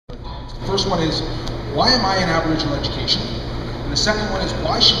first one is, why am I in Aboriginal education? And the second one is,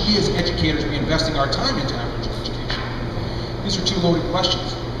 why should we as educators be investing our time into Aboriginal education? These are two loaded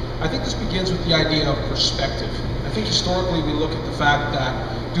questions. I think this begins with the idea of perspective. I think historically we look at the fact that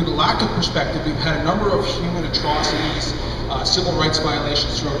due to lack of perspective, we've had a number of human atrocities, civil rights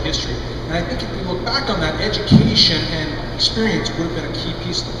violations throughout history. And I think if we look back on that, education and experience would have been a key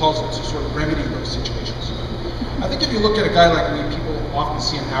piece of the puzzle to sort of remedy those situations. I think if you look at a guy like me, people often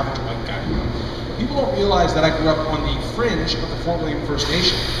see an average white guy. People don't realize that I grew up on the fringe of the Fort William First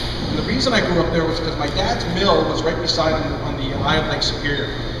Nation. And the reason I grew up there was because my dad's mill was right beside him on the Eye of Lake Superior.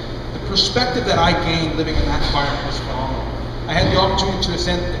 The perspective that I gained living in that environment was phenomenal. I had the opportunity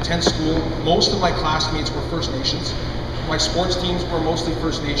to attend school. Most of my classmates were First Nations. My sports teams were mostly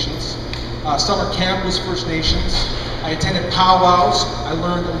First Nations. Summer camp was First Nations. I attended powwows. I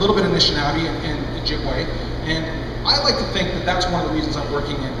learned a little bit of Anishinaabe and Ojibwe. And I like to think that that's one of the reasons I'm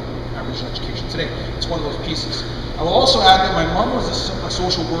working in Aboriginal education today. It's one of those pieces. I will also add that my mom was a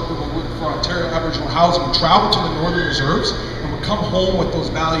social worker who worked for Ontario Aboriginal Housing and traveled to the Northern Reserves and would come home with those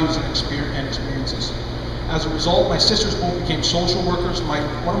values and experiences. As a result, my sisters both became social workers.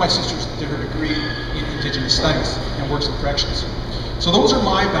 One of my sisters did her degree in Indigenous Studies and works in corrections. So those are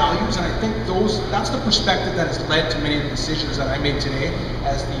my values, and I think that's the perspective that has led to many of the decisions that I made today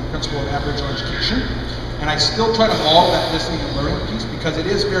as the principal of Aboriginal education. And I still try to model that listening and learning piece because it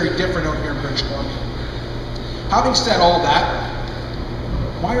is very different out here in British Columbia. Having said all that,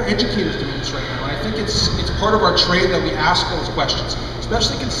 why are educators doing this right now? And I think it's part of our trade that we ask those questions,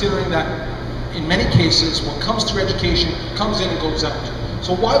 especially considering that in many cases, what comes through education comes in and goes out.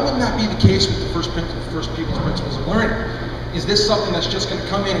 So why wouldn't that be the case with the first people's principles of learning? Is this something that's just going to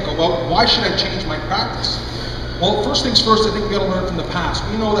come in and go out? Why should I change my practice? Well, first things first, I think we've got to learn from the past.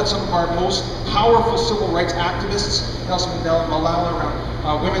 We know that some of our most powerful civil rights activists, Nelson Mandela, Malala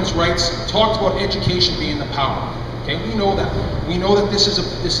around women's rights, talked about education being the power. Okay, we know that. We know that this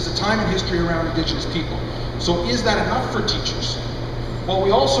is a time in history around Indigenous people. So is that enough for teachers? Well,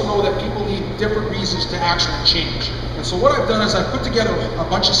 we also know that people need different reasons to actually change. And so what I've done is I've put together a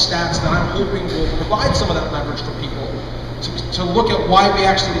bunch of stats that I'm hoping will provide some of that leverage for people to look at why we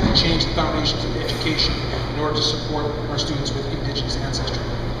actually need to change the foundations of education in order to support our students with Indigenous ancestry.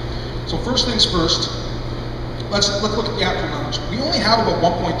 So first things first, let's look at the actual numbers. We only have about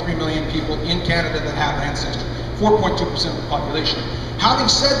 1.3 million people in Canada that have ancestry, 4.2% of the population. Having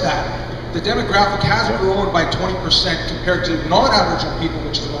said that, the demographic has grown by 20% compared to non-Aboriginal people,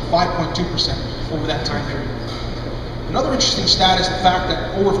 which is about 5.2% over that time period. Another interesting stat is the fact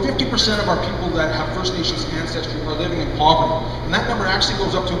that over 50% of our people that have First Nations ancestry are living in poverty. And that number actually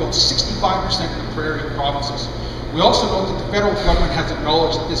goes up to about 65% in the prairie provinces. We also know that the federal government has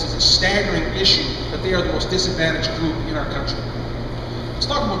acknowledged that this is a staggering issue, that they are the most disadvantaged group in our country. Let's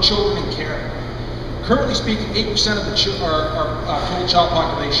talk about children in care. Currently speaking, 8% of our total child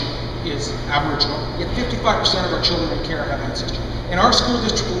population is Aboriginal, yet 55% of our children in care have ancestry. In our school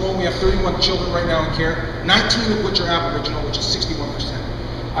district alone, we have 31 children right now in care, 19 of which are Aboriginal, which is 61%.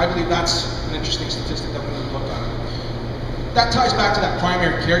 I believe that's an interesting statistic that we need to look at. That ties back to that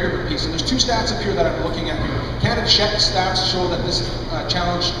primary caregiver piece, and there's two stats up here that I'm looking at here. Canada Check stats show that this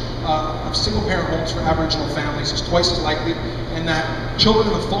challenge of single-parent homes for Aboriginal families is twice as likely, and that children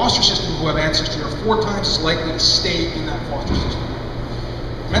in the foster system who have ancestry are 4 times as likely to stay in that foster system.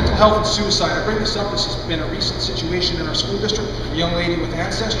 Mental health and suicide. I bring this up. This has been a recent situation in our school district. A young lady with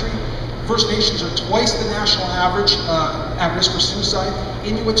ancestry. First Nations are twice the national average at risk for suicide.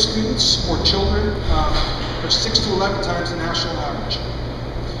 Inuit students or children are 6 to 11 times the national average.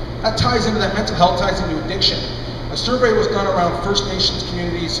 That ties into that mental health, ties into addiction. A survey was done around First Nations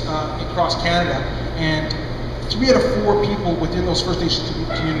communities across Canada, and 3 out of 4 people within those First Nations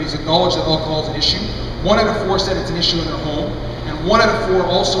communities acknowledge that alcohol is an issue. 1 out of 4 said it's an issue in their home, and 1 out of 4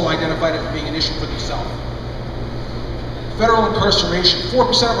 also identified it as being an issue for themselves. Federal incarceration. 4%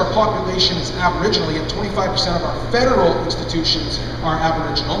 of our population is Aboriginal, yet 25% of our federal institutions are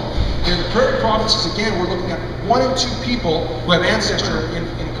Aboriginal. In the prairie provinces, again, we're looking at 1 in 2 people who have ancestry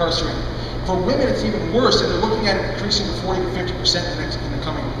incarcerated. For women, it's even worse, and they're looking at it increasing to 40 to 50% in the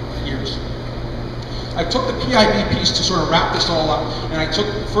coming years. I took the PIB piece to sort of wrap this all up, and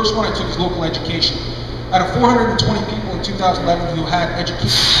the first one I took is local education. Out of 420 people in 2011 who had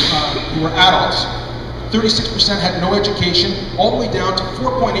education, who were adults, 36% had no education, all the way down to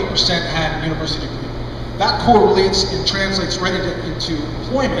 4.8% had a university degree. That correlates and translates right into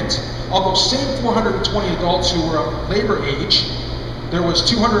employment. Of those same 420 adults who were of labor age, there was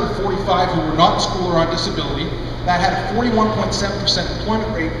 245 who were not in school or on disability. That had a 41.7%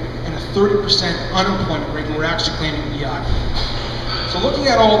 employment rate and a 30% unemployment rate who were actually claiming EI. So looking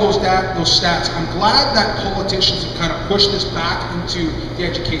at all those stats, I'm glad that politicians have kind of pushed this back into the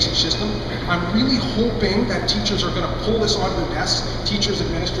education system. I'm really hoping that teachers are going to pull this onto their desks, teachers,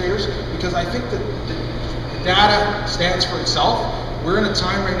 administrators, because I think that the data stands for itself. We're in a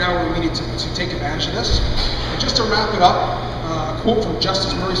time right now where we need to take advantage of this. And just to wrap it up, a quote from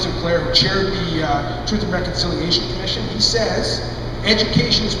Justice Murray Sinclair, who chaired the Truth and Reconciliation Commission. He says,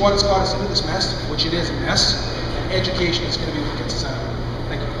 education is what has got us into this mess, which it is a mess, and education is going to be what gets us out of it.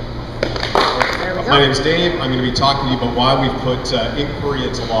 Thank you. My name is Dave. I'm going to be talking to you about why we've put inquiry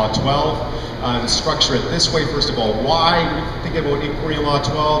into Law 12. And structure it this way. First of all, why we think about inquiry in Law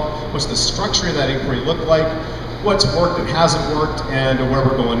 12, what's the structure of that inquiry look like, what's worked and hasn't worked, and where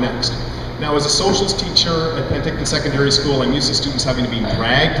we're going next. Now, as a socials teacher at Penticton Secondary School, I'm used to students having to be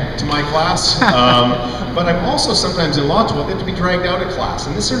dragged to my class, but I'm also sometimes in Law 12, they have to be dragged out of class,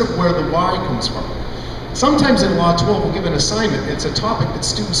 and this is sort of where the why comes from. Sometimes in Law 12, we'll give an assignment. It's a topic that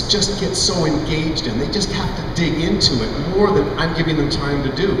students just get so engaged in. They just have to dig into it more than I'm giving them time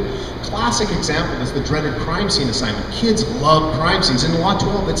to do. Classic example is the dreaded crime scene assignment. Kids love crime scenes. In Law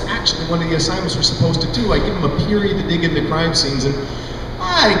 12, it's actually one of the assignments we're supposed to do. I give them a period to dig into crime scenes, and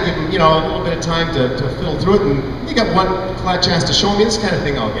I give them, a little bit of time to fiddle through it, and you got one chance to show me this kind of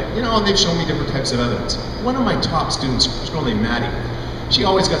thing I'll get. And they've shown me different types of evidence. One of my top students, this girl named Maddie, she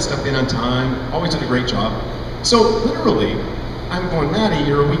always got stuff in on time, always did a great job. So literally, I'm going, Maddie,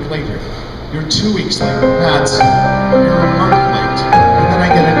 you're a week late here. You're 2 weeks late. Mads, you're a month late. And then I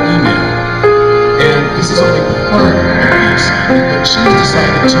get an email. And this is only part of the assignment, but she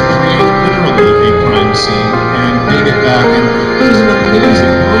decided to create literally a crime scene and dig it back. And it was an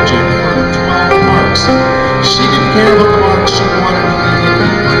amazing project for 12 marks. She didn't care about the marks, she wanted to dig in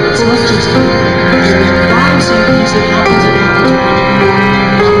deeper. It's not just in the crime scene piece that happens in April 20.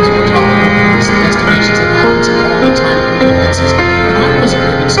 Investigations that happens all the time in witnesses, and I wasn't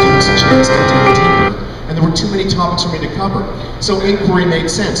giving students a chance to dig deeper, and there were too many topics for me to cover. So inquiry made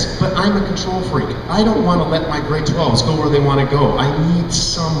sense, but I'm a control freak. I don't want to let my grade 12s go where they want to go. I need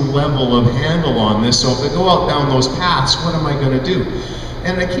some level of handle on this, so if they go out down those paths, what am I going to do?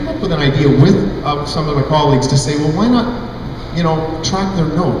 And I came up with an idea with some of my colleagues to say, well, why not track their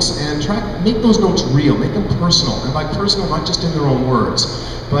notes and make those notes real, make them personal, and by personal, not just in their own words,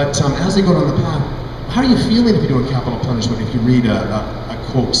 but as they go down the path, how are you feeling if you do a capital punishment, if you read a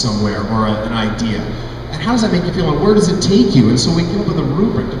quote somewhere or an idea? And how does that make you feel, and where does it take you? And so we came up with a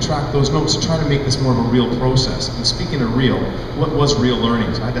rubric to track those notes to try to make this more of a real process. And speaking of real, what was real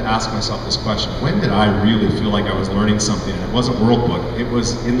learning? So I had to ask myself this question: when did I really feel like I was learning something? And it wasn't World Book, it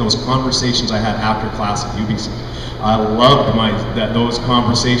was in those conversations I had after class at UBC. I loved those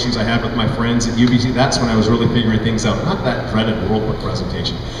conversations I had with my friends at UBC. That's when I was really figuring things out. Not that dreaded World Book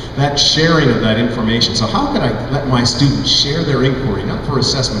presentation, that sharing of that information. So how could I let my students share their inquiry, not for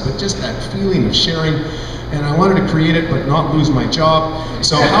assessment, but just that feeling of sharing? And I wanted to create it, but not lose my job.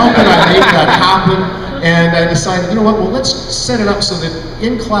 So how could I make that happen? And I decided, you know what, well, let's set it up so that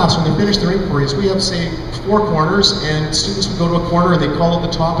in class, when they finish their inquiries, we have, say, 4 corners, and students would go to a corner and they call out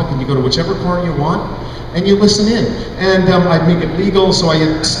the topic, and you go to whichever corner you want, and you listen in. And I'd make it legal, so I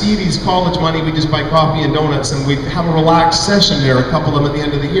had Stevie's college money, we just buy coffee and donuts, and we'd have a relaxed session there, a couple of them at the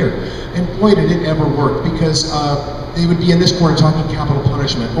end of the year. And boy, did it ever work, because they would be in this corner talking capital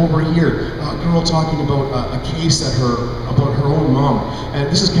punishment. Over here, a girl talking about a case about her own mom.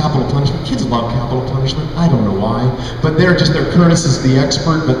 And this is capital punishment. Kids love capital punishment. I don't know why. But Curtis is the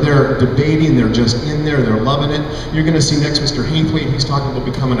expert, but they're debating, they're just in there, they're loving it. You're gonna see next Mr. Hathwaite, he's talking about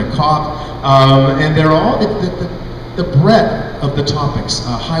becoming a cop. And they're all, the breadth of the topics,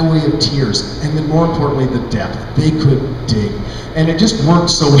 Highway of Tears, and then more importantly, the depth. They could dig. And it just worked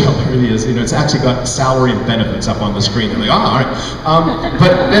so well. There it is. It's actually got salary and benefits up on the screen. They're like, oh, all right.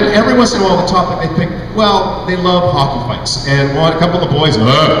 But then every once in a while, the topic they pick, well, they love hockey fights. And a couple of boys,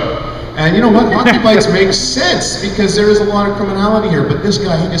 and you know what? Hockey fights make sense because there is a lot of criminality here. But this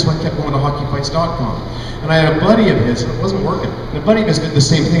guy, he just kept going to hockeyfights.com. And I had a buddy of his, and it wasn't working. And a buddy of his did the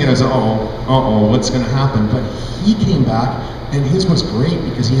same thing, and I was like, what's going to happen? But he came back, and his was great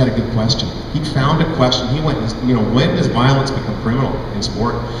because he had a good question. He found a question. He went, when does violence become criminal in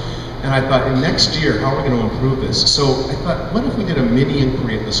sport? And I thought, next year, how are we going to improve this? So I thought, what if we did a mini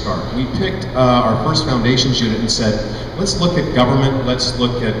inquiry at the start? We picked our first foundations unit and said, let's look at government, let's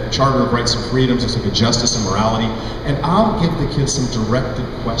look at Charter of Rights and Freedoms, let's look at justice and morality, and I'll give the kids some directed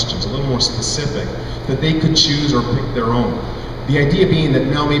questions, a little more specific, that they could choose or pick their own. The idea being that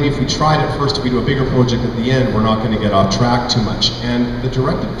now maybe if we tried it first, if we do a bigger project at the end, we're not going to get off track too much. And the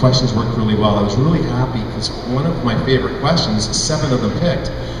directed questions worked really well. I was really happy because one of my favorite questions, 7 of them picked,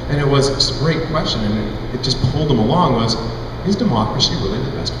 and it was a great question, and it just pulled them along, was, is democracy really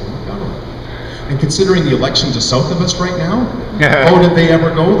the best form of government? And considering the election just south of us right now, oh, did they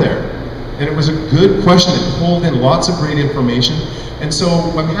ever go there? And it was a good question that pulled in lots of great information. And so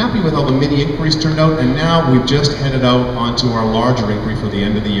I'm happy with how the mini inquiries turned out, and now we've just headed out onto our larger inquiry for the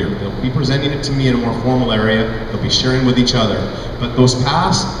end of the year. They'll be presenting it to me in a more formal area, they'll be sharing with each other. But those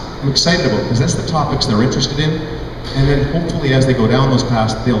paths, I'm excited about, because that's the topics they're interested in. And then hopefully as they go down those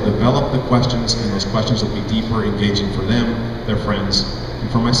paths, they'll develop the questions, and those questions will be deeper, engaging for them, their friends, and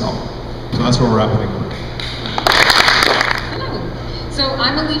for myself. So that's where we're at with inquiry. Hello. So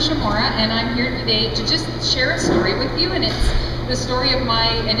I'm Alicia Mora, and I'm here today to just share a story with you, and it's the story of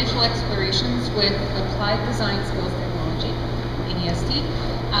my initial explorations with Applied Design Skills Technology, ADST,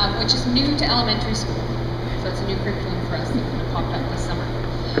 which is new to elementary school. So it's a new curriculum for us that kind of popped up this summer.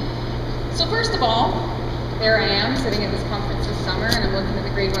 So first of all, there I am sitting at this conference this summer, and I'm looking at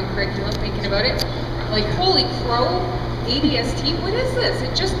the grade 1 curriculum, thinking about it. Like, holy crow, ADST, what is this?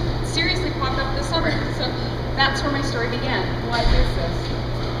 It just seriously popped up this summer. So that's where my story began. What is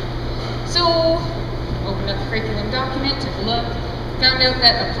this? So, opened up the curriculum document, took a look, found out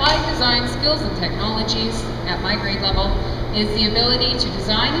that Applied Design Skills and Technologies at my grade level is the ability to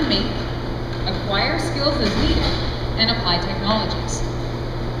design and make, acquire skills as needed, and apply technologies.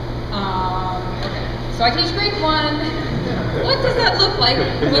 Okay, so I teach grade 1. What does that look like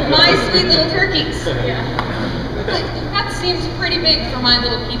with my sweet little turkeys? Yeah. Like, that seems pretty big for my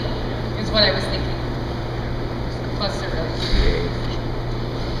little people, is what I was thinking. Plus they're really cute.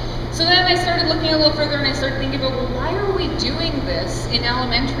 So then I started looking a little further, and I started thinking about, well, why are we doing this in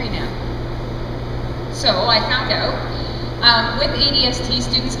elementary now? So I found out with ADST,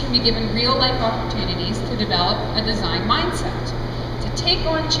 students can be given real-life opportunities to develop a design mindset, to take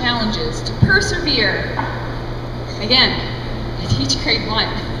on challenges, to persevere. Again, I teach grade 1.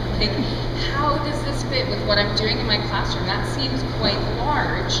 Like, how does this fit with what I'm doing in my classroom? That seems quite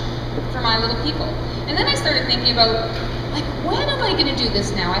large for my little people. And then I started thinking about, like, when am I going to do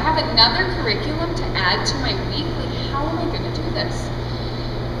this now? I have another curriculum to add to my week. Like, how am I going to do this?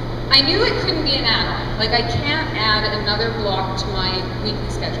 I knew it couldn't be an add-on. Like, I can't add another block to my weekly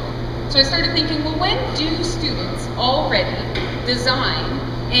schedule. So I started thinking, well, when do students already design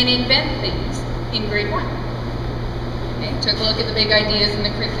and invent things in grade 1? Okay, took a look at the big ideas in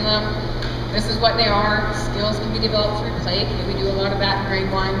the curriculum. This is what they are. Skills can be developed through play. We do a lot of that in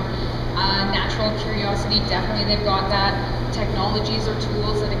grade 1. Natural curiosity, definitely they've got that. Technologies or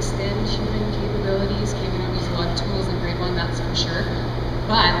tools that extend human capabilities. Okay, we don't use a lot of tools in grade 1, that's for sure.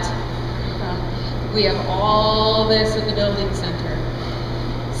 But we have all this at the building center.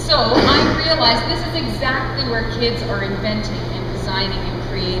 So I realized this is exactly where kids are inventing and designing and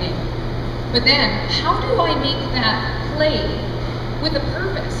creating. But then, how do I make that play with a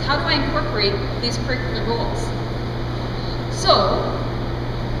purpose? How do I incorporate these curricular goals? So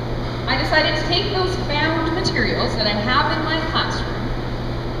I decided to take those found materials that I have in my classroom,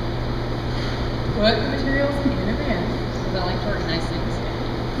 put the materials in a bin, because I like to organize things.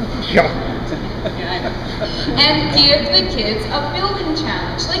 Yeah. And give the kids a building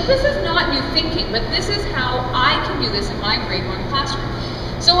challenge. Like, this is not new thinking, but this is how I can do this in my grade 1 classroom.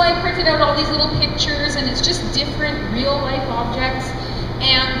 So I printed out all these little pictures, and it's just different real-life objects,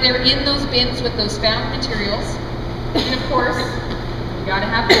 and they're in those bins with those found materials. And of course, you gotta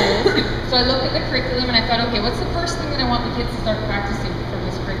have goals. So I looked at the curriculum, and I thought, okay, what's the first thing that I want the kids to start practicing from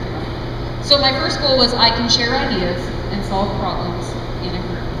this curriculum? So my first goal was I can share ideas and solve problems in a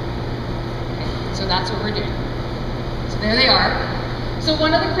group. Okay, so that's what we're doing. So there they are. So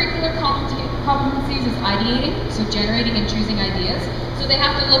one of the curricular competencies is ideating, so generating and choosing ideas. So they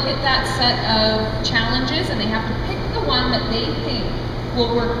have to look at that set of challenges, and they have to pick the one that they think will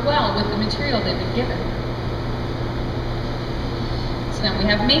work well with the material they've been given. So then we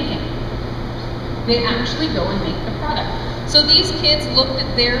have making. They actually go and make the product. So these kids looked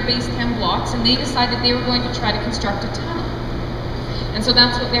at their base 10 blocks, and they decided they were going to try to construct a tunnel. And so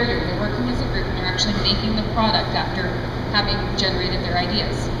that's what they're doing. They're working as a group, and they're actually making the product after having generated their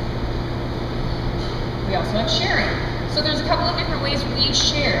ideas. We also have sharing. So there's a couple of different ways we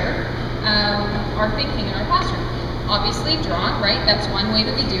share our thinking in our classroom. Obviously, drawing, right? That's one way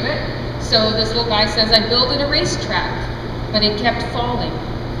that we do it. So this little guy says, I built a racetrack, but it kept falling.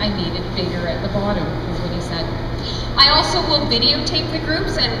 I made it bigger at the bottom, is what he said. I also will videotape the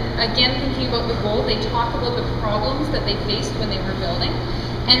groups, and again, thinking about the goal, they talk about the problems that they faced when they were building,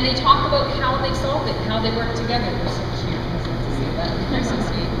 and they talk about how they solved it, how they worked together. They're so cute. I was to say that. They're so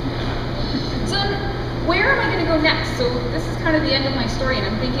sweet. So where am I going to go next? So this is kind of the end of my story, and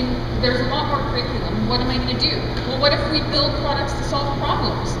I'm thinking there's a lot more curriculum. What am I going to do? Well, what if we build products to solve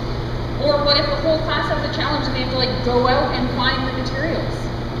problems? Or what if the whole class has a challenge and they have to like go out and find the materials?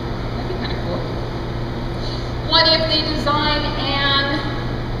 That'd be kind of cool. What if they design an,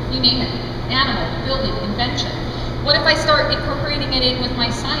 you name it, animal, building, invention? What if I start incorporating it in with my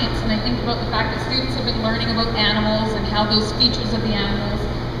science and I think about the fact that students have been learning about animals and how those features of the animals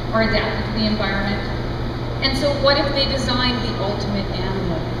are adapted to the environment? And so what if they design the ultimate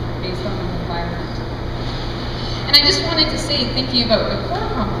animal based on the environment? And I just wanted to say, thinking about the core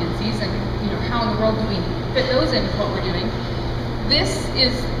competencies and how in the world do we fit those into what we're doing, this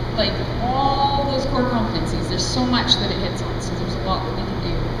is like all those core competencies. There's so much that it hits on, so there's a lot that we can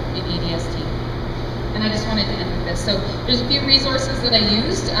do in ADST. And I just wanted to end with this. So there's a few resources that I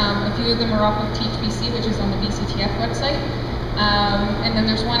used. A few of them are off of TeachBC, which is on the BCTF website. And then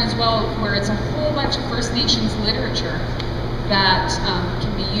there's one as well where it's a whole bunch of First Nations literature that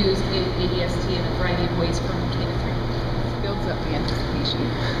can be used in ADST in a variety of ways from K to 3. It builds up the anticipation.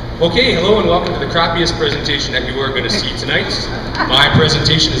 Okay, hello and welcome to the crappiest presentation that you are going to see tonight. My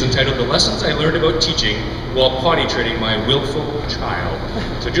presentation is entitled The Lessons I Learned About Teaching While Potty Training My Willful Child.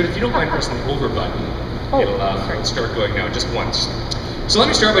 So Judith, if you don't mind pressing the over button, it'll start going now, just once. So let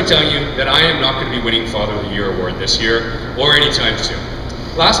me start by telling you that I am not going to be winning Father of the Year award this year or anytime soon.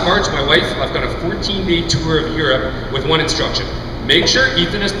 Last March, my wife left on a 14-day tour of Europe with one instruction. Make sure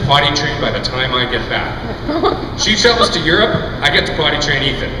Ethan is potty trained by the time I get back. She travels to Europe, I get to potty train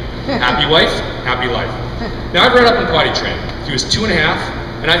Ethan. Happy wife, happy life. Now I've read up on potty training. He was 2.5,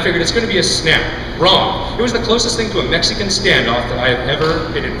 and I figured it's going to be a snap. Wrong. It was the closest thing to a Mexican standoff that I have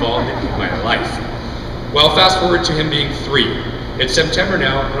ever been involved in my life. Well, fast forward to him being 3. It's September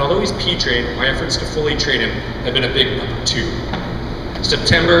now, and although he's P-trained, my efforts to fully train him have been a big number 2.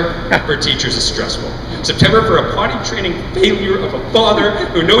 September for teachers is stressful. September for a potty training failure of a father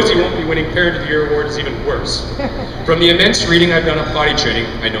who knows he won't be winning Parent of the Year award is even worse. From the immense reading I've done on potty training,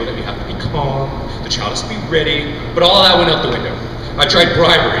 I know that we have to be calm, the child has to be ready, but all that went out the window. I tried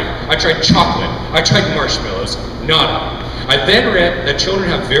bribery, I tried chocolate, I tried marshmallows, nada. I then read that children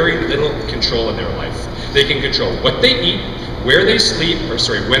have very little control in their life. They can control what they eat, where they sleep,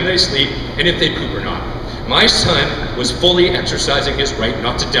 when they sleep, and if they poop or not. My son was fully exercising his right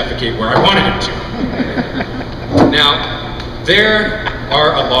not to defecate where I wanted him to. Now, there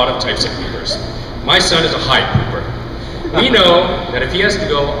are a lot of types of poopers. My son is a high pooper. We know that if he has to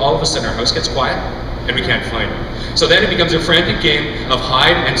go, all of a sudden our house gets quiet and we can't find him. So then it becomes a frantic game of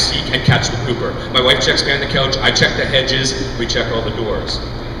hide and seek and catch the pooper. My wife checks behind the couch, I check the hedges, we check all the doors.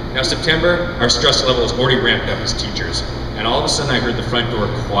 Now September, our stress level is already ramped up as teachers. And all of a sudden I heard the front door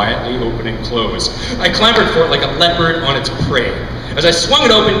quietly open and close. I clambered for it like a leopard on its prey. As I swung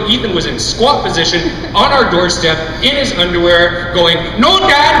it open, Ethan was in squat position on our doorstep in his underwear going, "No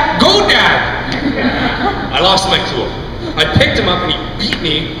dad, go dad!" I lost my cool. I picked him up and he beat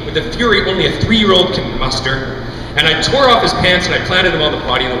me with the fury only a 3-year-old can muster. And I tore off his pants and I planted him on the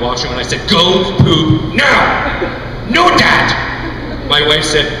potty in the washroom and I said, "Go poop now! No dad!" My wife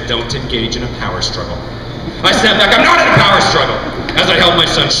said, "Don't engage in a power struggle." I snapped back, "I'm not in a power struggle." As I held my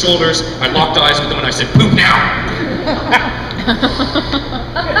son's shoulders, I locked eyes with him and I said, "Poop now."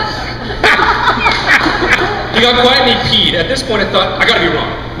 He got quiet and he peed. At this point I thought, I gotta be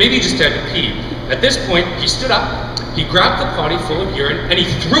wrong. Maybe he just had to pee. At this point, he stood up, he grabbed the potty full of urine and he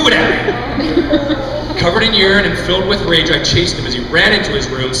threw it at me. Covered in urine and filled with rage, I chased him as he ran into his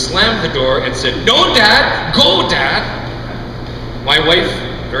room, slammed the door and said, "No dad, go dad." My wife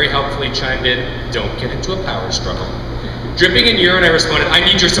very helpfully chimed in, "Don't get into a power struggle." Dripping in urine, I responded, "I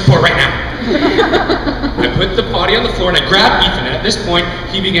need your support right now." I put the potty on the floor and I grabbed Ethan, and at this point,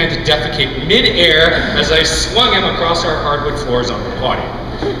 he began to defecate mid-air as I swung him across our hardwood floors on the potty.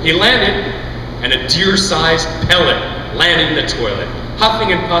 He landed, and a deer-sized pellet landed in the toilet.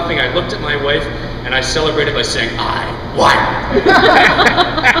 Huffing and puffing, I looked at my wife, and I celebrated by saying, "I won."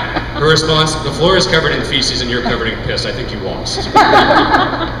 Her response, "The floor is covered in feces and you're covered in piss. I think you lost."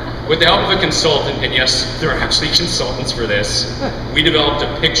 With the help of a consultant, and yes, there are actually consultants for this, we developed a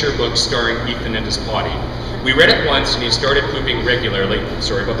picture book starring Ethan and his potty. We read it once and he started pooping regularly,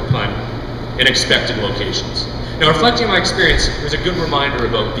 sorry about the pun, in expected locations. Now reflecting on my experience, it was a good reminder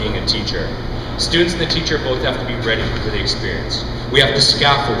about being a teacher. Students and the teacher both have to be ready for the experience. We have to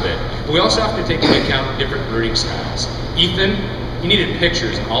scaffold it, but we also have to take into account different learning styles. Ethan, he needed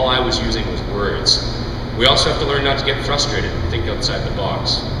pictures and all I was using was words. We also have to learn not to get frustrated and think outside the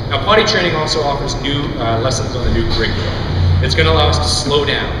box. Now potty training also offers new lessons on the new curriculum. It's going to allow us to slow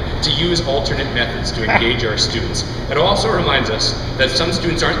down, to use alternate methods to engage our students. It also reminds us that some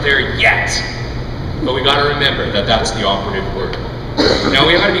students aren't there yet, but we got to remember that that's the operative word. Now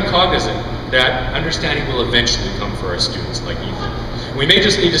we got to be cognizant that understanding will eventually come for our students like Ethan. We may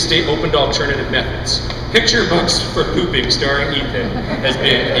just need to stay open to alternative methods. Picture Books for Pooping starring Ethan has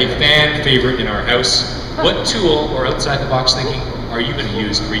been a fan favorite in our house. What tool or outside the box thinking are you going to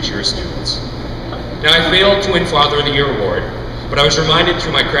use to reach your students? Now, I failed to win Father of the Year award, but I was reminded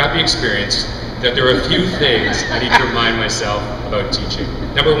through my crappy experience that there are a few things I need to remind myself about teaching.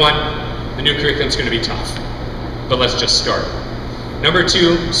 Number one, the new curriculum is going to be tough, but let's just start. Number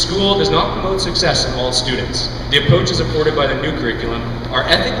two, school does not promote success in all students. The approaches afforded by the new curriculum are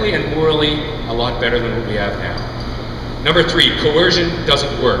ethically and morally a lot better than what we have now. Number three, coercion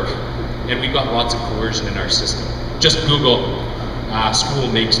doesn't work, and we've got lots of coercion in our system. Just Google school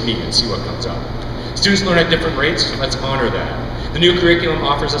makes me and see what comes up. Students learn at different rates, let's honor that. The new curriculum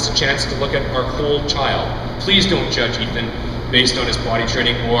offers us a chance to look at our whole child. Please don't judge Ethan based on his potty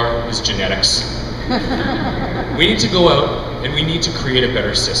training or his genetics. We need to go out and we need to create a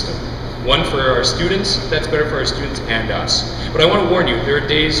better system. One for our students, that's better for our students and us. But I want to warn you, there are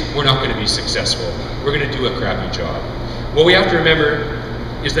days we're not going to be successful. We're going to do a crappy job. What we have to remember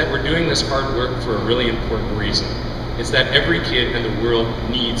is that we're doing this hard work for a really important reason. It's that every kid in the world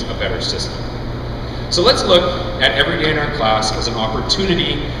needs a better system. So let's look at every day in our class as an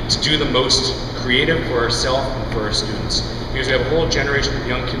opportunity to do the most creative for ourselves and for our students. Because we have a whole generation of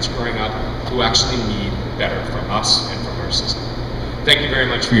young kids growing up who actually need better from us and from our system. Thank you very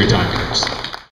much for your time, folks.